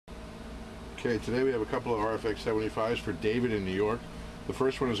Okay, today we have a couple of RFX-75's for David in New York. The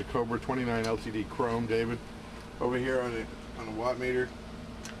first one is a Cobra 29 LTD Chrome, David. Over here on the watt meter,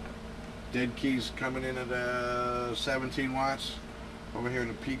 dead keys coming in at 17 watts. Over here in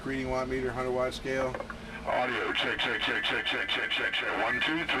the peak reading watt meter, 100 watt scale. Audio check, check, check, check, check, check, check, check. 1,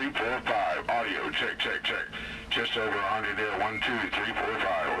 2, 3, 4, 5. Audio check, check, check. Just over 100 there. 1, 2, 3, 4,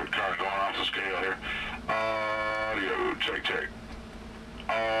 5. We're kind of going off the scale here. Audio check, check.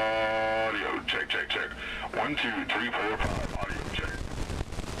 Audio check, check, check. 1, 2, 3, 4, 5. Audio check.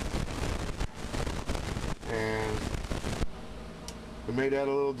 And we made that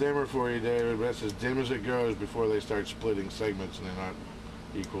a little dimmer for you, David. That's as dim as it goes before they start splitting segments and they're not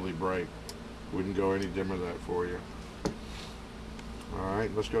equally bright. Wouldn't go any dimmer than that for you.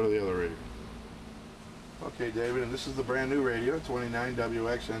 Alright, let's go to the other radio. Okay, David, and this is the brand new radio,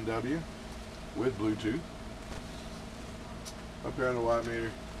 29WXNW with Bluetooth. Up here on the watt meter,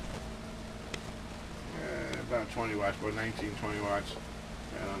 about 20 watts, about 19, 20 watts.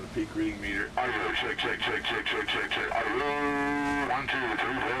 And on the peak reading meter, audio check, check, check, check, check, check, check. Audio 1, 2, 3,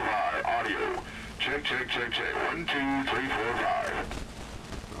 4, 5. Audio check, check, check, check. 1, 2, 3, 4,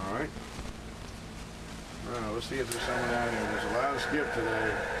 5. Alright. Let's see if there's someone out here. There's a lot of skip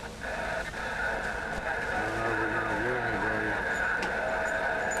today.